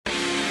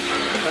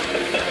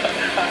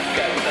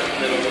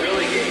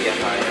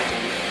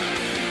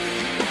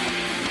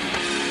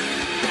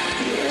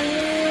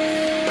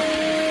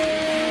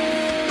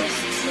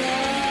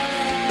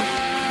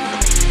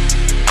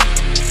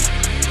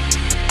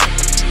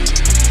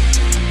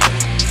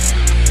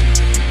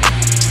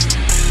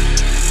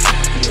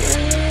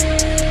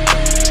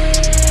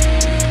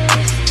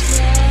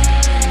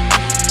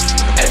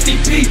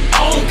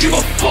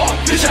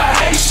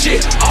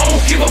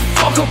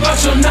about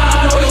your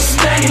nine or your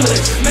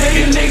stainless. Make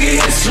a nigga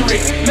history,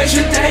 make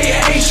sure they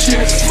ain't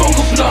shit. Smoke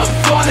a blunt,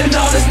 falling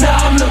all this, now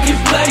I'm looking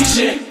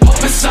blazing. Up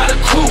inside a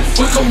coupe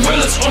with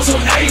gorillas on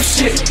some ape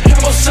shit.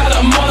 Outside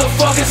a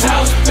motherfucker's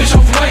house, bitch,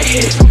 I'm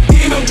waiting.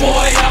 Demon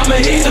boy, I'm a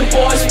heathen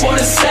boy, sport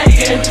of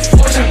Satan.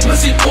 Watching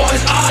pussy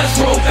boys' eyes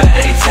roll back,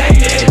 they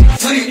tainted.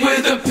 Sleep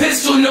with a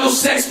pistol, no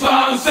sex, but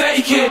I'm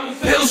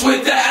vacant. Pills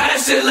with the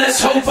acid,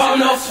 let's hope I'm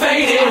not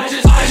fading.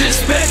 I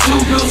just spent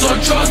 2 bills on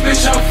drugs,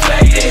 bitch, I'm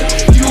faded.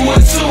 You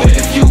were too,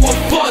 if you were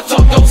fucked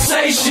up, don't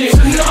say shit.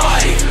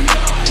 Tonight,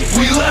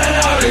 we let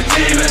out the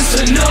demons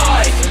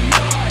tonight.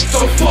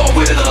 Don't fuck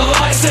with the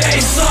lights, they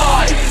ain't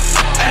side.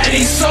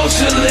 Any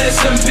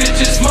socialism,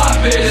 bitches, my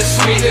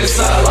bittersweetness,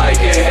 I like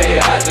it, hey,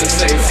 at the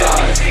same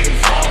time.